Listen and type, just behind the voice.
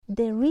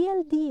the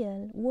real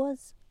deal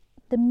was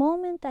the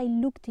moment I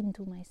looked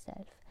into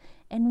myself.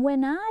 And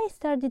when I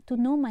started to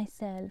know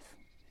myself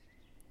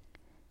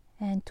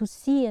and to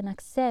see and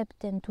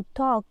accept and to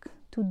talk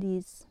to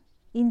this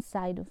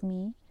inside of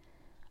me,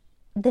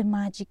 the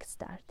magic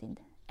started.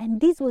 And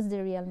this was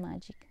the real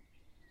magic.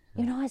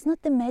 You know, it's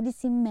not the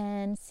medicine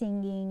man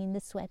singing in the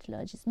sweat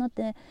lodge. It's not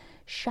the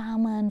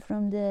shaman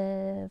from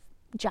the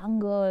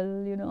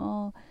jungle, you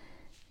know,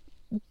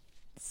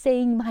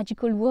 saying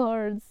magical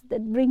words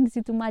that brings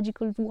you to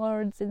magical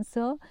words. And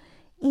so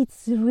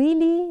it's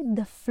really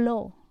the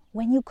flow.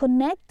 When you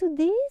connect to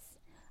this,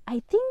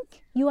 I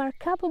think you are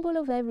capable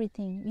of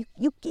everything.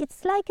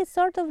 It's like a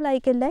sort of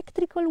like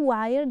electrical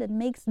wire that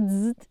makes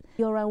zzz.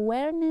 Your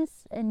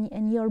awareness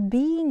and your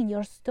being,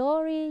 your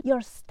story,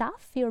 your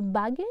stuff, your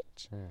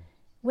baggage. Yeah.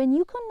 When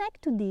you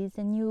connect to this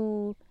and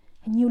you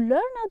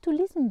learn how to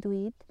listen to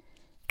it,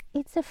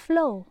 it's a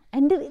flow.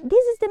 And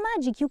this is the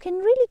magic. You can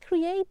really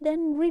create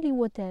then really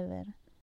whatever.